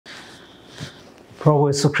प्रभु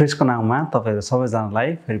येशू ख्रीष्टको नाममा तपाईहरु सबैजनालाई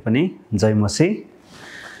फेरि पनि जय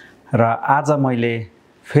मसीह। र आज मैले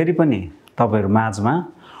फेरि पनि तपाईहरु माझमा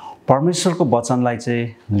परमेश्वरको वचनलाई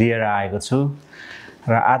चाहिँ लिएर आएको छु।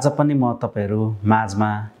 र आज पनि म तपाईहरु माझमा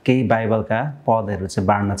केही बाइबलका पदहरु चाहिँ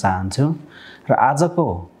बाँड्न चाहन्छु। र आजको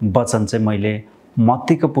वचन चाहिँ मैले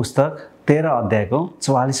मत्तीको पुस्तक 13 अध्यायको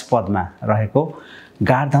 44 पदमा रहेको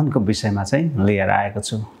गार्धनको विषयमा चाहिँ लिएर आएको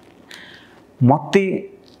छु। मत्ती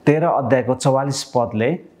 13 अध्यायको 44 पदले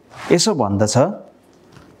यसो भन्दछ,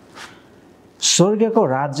 स्वर्गको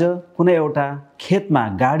राज्य कुनै एउटा खेतमा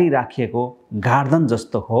गाडी राखिएको गार्धन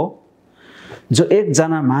जस्तो हो, जो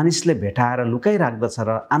एकजना मानिसले भेटाएर लुकाइराख्दछ र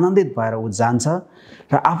आनन्दित भएर उ जान्छ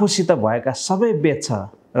र आफूसित भएका सबै बेच्छ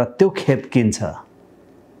र त्यो खेत किन्छ।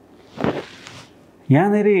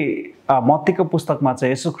 यहाँनेरि मत्तीको पुस्तकमा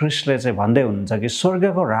चाहिँ येशू ख्रीष्टले चाहिँ भन्दै हुनुहुन्छ कि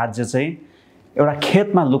स्वर्गको राज्य चाहिँ एउटा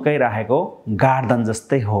खेतमा लुकाइराखेको गार्धन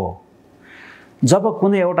जस्तै हो। जब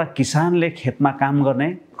कुनै एउटा किसानले खेतमा काम गर्ने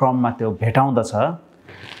क्रममा त्यो भेटाउँदछ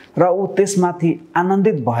र ऊ त्यसमाथि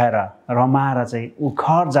आनन्दित भएर रमाएर चाहिँ ऊ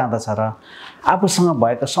घर जाँदछ र आफूसँग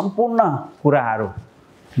भएको सम्पूर्ण कुराहरू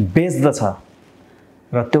बेच्दछ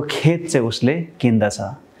र त्यो खेत चाहिँ उसले किन्दछ।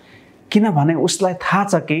 किनभने उसलाई थाहा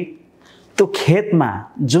छ कि त्यो खेतमा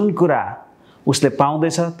जुन कुरा उसले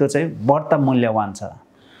पाउँदैछ त्यो चाहिँ बढ्ता मूल्यवान छ।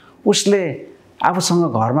 उसले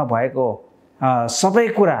आफूसँग घरमा भएको सबै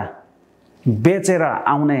कुरा बेचेर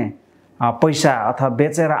आउने पैसा अथवा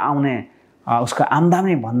बेचेर आउने उसको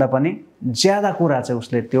आम्दानी भन्दा पनि ज्यादा कुरा चाहिँ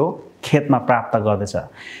उसले त्यो खेतमा प्राप्त गर्दछ।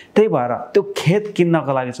 त्यही भएर त्यो खेत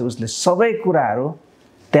किन्नको लागि चाहिँ उसले सबै कुराहरू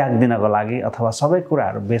त्याग दिनको लागि अथवा सबै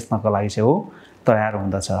कुराहरू बेच्नको लागि चाहिँ ऊ तयार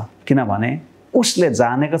हुँदछ। किनभने उसले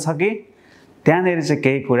जानेको छ कि त्यहाँनेर चाहिँ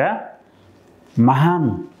केही कुरा महान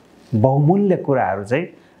बहुमूल्य कुराहरू चाहिँ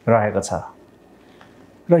रहेको छ।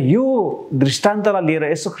 र यो दृष्टान्तलाई लिएर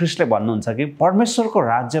येशू ख्रीष्टले भन्नुहुन्छ कि परमेश्वरको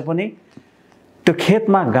राज्य पनि त्यो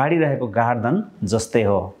खेतमा गाडी रहेको गार्धन जस्तै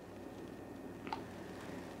हो।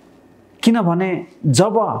 किनभने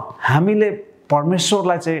जब हामीले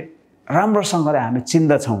परमेश्वरलाई चाहिँ राम्रोसँगले हामी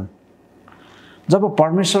चिन्दछौँ, जब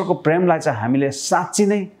परमेश्वरको प्रेमलाई चाहिँ हामीले साँच्चै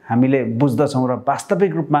नै हामीले बुझ्दछौँ र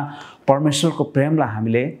वास्तविक रूपमा परमेश्वरको प्रेमलाई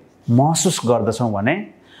हामीले महसुस गर्दछौँ भने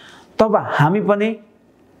तब हामी पनि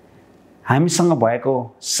हामीसँग भएको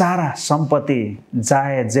सारा सम्पत्ति,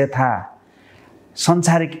 जाय जेथा,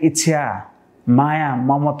 संसारिक इच्छा, माया,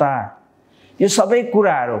 ममता, यो सबै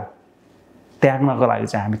कुराहरू त्याग्नको लागि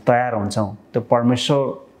चाहिँ हामी तयार हुन्छौँ त्यो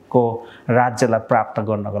परमेश्वरको राज्यलाई प्राप्त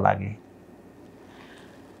गर्नको लागि।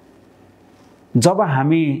 जब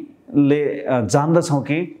हामीले जान्दछौँ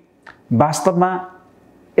कि वास्तवमा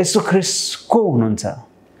येशू ख्रीष्ट को हुनुहुन्छ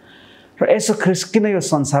र येशू ख्रीष्ट किन यो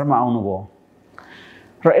संसारमा आउनुभयो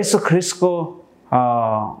र येशू ख्रीष्टको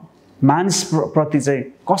मानिसप्रति चाहिँ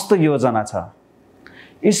कस्तो योजना छ,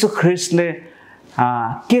 येशू ख्रीष्टले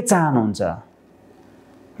के चाहनुहुन्छ,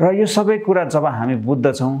 र यो सबै कुरा जब हामी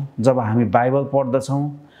बुझ्दछौँ, जब हामी बाइबल पढ्दछौँ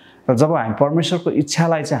र जब हामी परमेश्वरको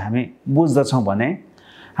इच्छालाई चाहिँ हामी बुझ्दछौँ भने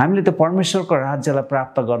हामीले त्यो परमेश्वरको राज्यलाई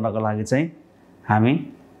प्राप्त गर्नको लागि चाहिँ हामी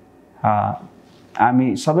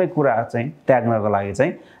सबै कुरा चाहिँ त्याग्नको लागि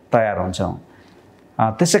चाहिँ तयार हुन्छौँ।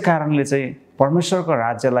 त्यसै कारणले चाहिँ परमेश्वरको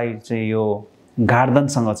राज्यलाई चाहिँ यो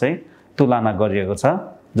गार्धनसँग चाहिँ तुलना गरिएको छ।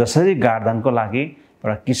 जसरी गार्धनको लागि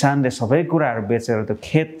एउटा किसानले सबै कुराहरू बेचेर त्यो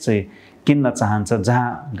खेत चाहिँ किन्न चाहन्छ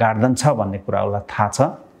जहाँ गार्धन छ भन्ने कुरा उसलाई थाहा छ,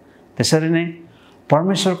 त्यसरी नै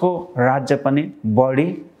परमेश्वरको राज्य पनि बढी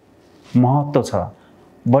महत्त्व छ,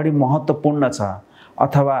 बढी महत्त्वपूर्ण छ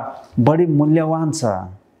अथवा बढी मूल्यवान छ।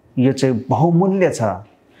 यो चाहिँ बहुमूल्य छ।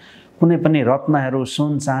 कुनै पनि रत्नहरू,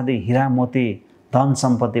 सुन चाँदी, हिरा मोती, धन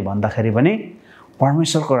सम्पत्ति भन्दाखेरि पनि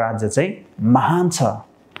परमेश्वरको राज्य चाहिँ महान छ।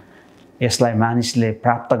 यसलाई मानिसले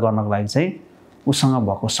प्राप्त गर्नको लागि चाहिँ उसँग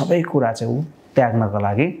भएको सबै कुरा चाहिँ ऊ त्याग्नको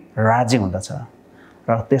लागि राजी हुँदछ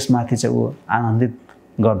र त्यसमाथि चाहिँ ऊ आनन्दित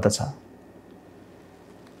गर्दछ।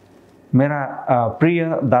 मेरा प्रिय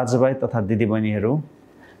दाजुभाइ तथा दिदीबहिनीहरू,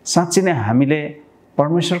 साँच्चै नै हामीले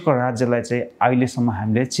परमेश्वरको राज्यलाई चाहिँ अहिलेसम्म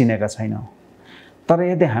हामीले चिनेका छैनौँ। तर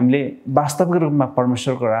यदि हामीले वास्तविक रूपमा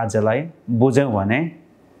परमेश्वरको राज्यलाई बुझ्यौँ भने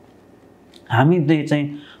हामीले चाहिँ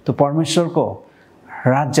त्यो परमेश्वरको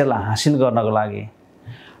राज्यलाई हासिल गर्नको लागि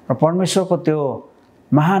र परमेश्वरको त्यो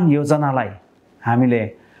महान योजनालाई हामीले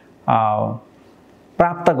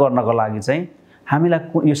प्राप्त गर्नको लागि चाहिँ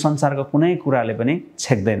हामीलाई यो संसारको कुनै कुराले पनि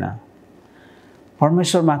छेक्दैन।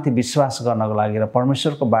 परमेश्वरमाथि विश्वास गर्नको लागि र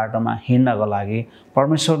परमेश्वरको बाटोमा हिँड्नको लागि,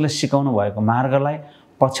 परमेश्वरले सिकाउनु भएको मार्गलाई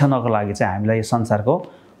पछ्याउनको लागि चाहिँ हामीलाई यो संसारको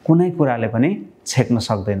कुनै कुराले पनि छेक्न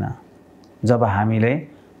सक्दैन जब हामीले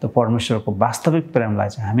त्यो परमेश्वरको वास्तविक प्रेमलाई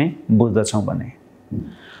चाहिँ हामी बुझ्दछौँ भने।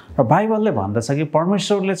 र बाइबलले भन्दछ कि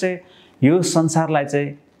परमेश्वरले चाहिँ यो संसारलाई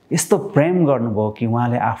चाहिँ यस्तो प्रेम गर्नुभयो कि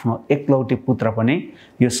उहाँले आफ्नो एकलौटी पुत्र पनि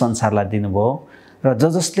यो संसारलाई दिनुभयो र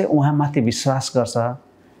जसले उहाँमाथि विश्वास गर्छ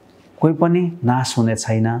कोही पनि नाश हुने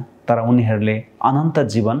छैन तर उनीहरूले अनन्त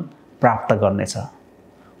जीवन प्राप्त गर्नेछ।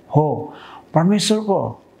 हो, परमेश्वरको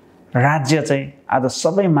राज्य चाहिँ आज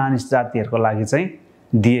सबै मानिस जातिहरूको लागि चाहिँ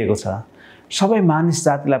दिएको छ। सबै मानिस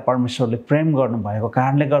जातिलाई परमेश्वरले प्रेम गर्नुभएको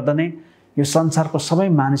कारणले गर्दा नै यो संसारको सबै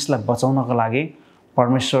मानिसलाई बचाउनको लागि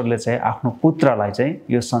परमेश्वरले चाहिँ आफ्नो पुत्रलाई चाहिँ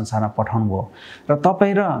यो संसारमा पठाउनु भयो र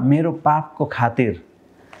तपाईँ र मेरो पापको खातिर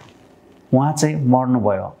उहाँ चाहिँ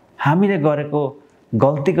मर्नुभयो। हामीले गरेको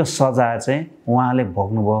गल्तीको सजाय चाहिँ उहाँले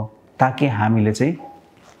भोग्नुभयो ताकि हामीले चाहिँ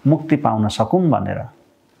मुक्ति पाउन सकौँ भनेर,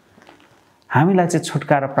 हामीलाई चाहिँ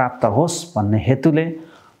छुटकारा प्राप्त होस् भन्ने हेतुले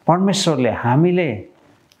परमेश्वरले हामीले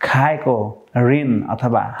खाएको ऋण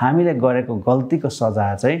अथवा हामीले गरेको गल्तीको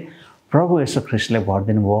सजाय चाहिँ प्रभु येशू ख्रीष्टले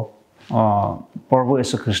भरिदिनु भयो। प्रभु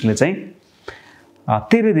येशू ख्रीष्टले चाहिँ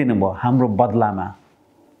तिरिदिनु भयो हाम्रो बदलामा।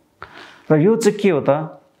 र यो चाहिँ के हो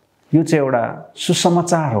त? यो चाहिँ एउटा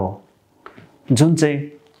सुसमाचार हो जुन चाहिँ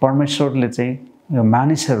परमेश्वरले चाहिँ यो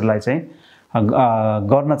मानिसहरूलाई चाहिँ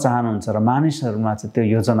गर्न चाहनुहुन्छ र मानिसहरूमा चाहिँ त्यो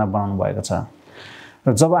योजना बनाउनु भएको छ।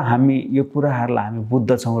 र जब हामी यो कुराहरूलाई हामी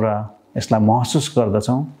बुझ्दछौँ र यसलाई महसुस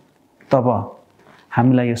गर्दछौँ तब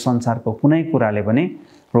हामीलाई यो संसारको कुनै कुराले पनि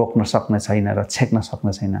रोक्न सक्ने छैन र छेक्न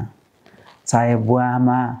सक्ने छैन। चाहे बुवा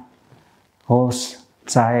आमा होस्,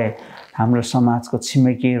 चाहे हाम्रो समाजको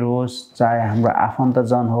छिमेकीहरू होस्, चाहे हाम्रो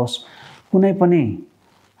आफन्तजन होस्, कुनै पनि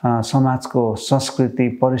समाजको संस्कृति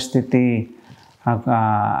परिस्थिति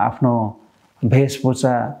आफ्नो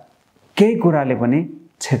वेशभूषा केही कुराले पनि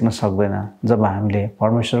छेक्न सक्दैन जब हामीले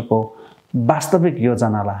परमेश्वरको वास्तविक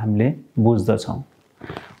योजनालाई हामीले बुझ्दछौँ।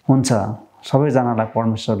 हुन्छ, सबैजनालाई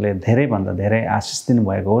परमेश्वरले धेरैभन्दा धेरै आशिष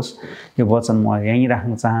दिनुभएको होस्। यो वचन म यहीँ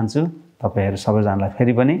राख्न चाहन्छु। तपाईहरू सबैजनालाई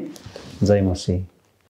फेरि पनि जय मसीह।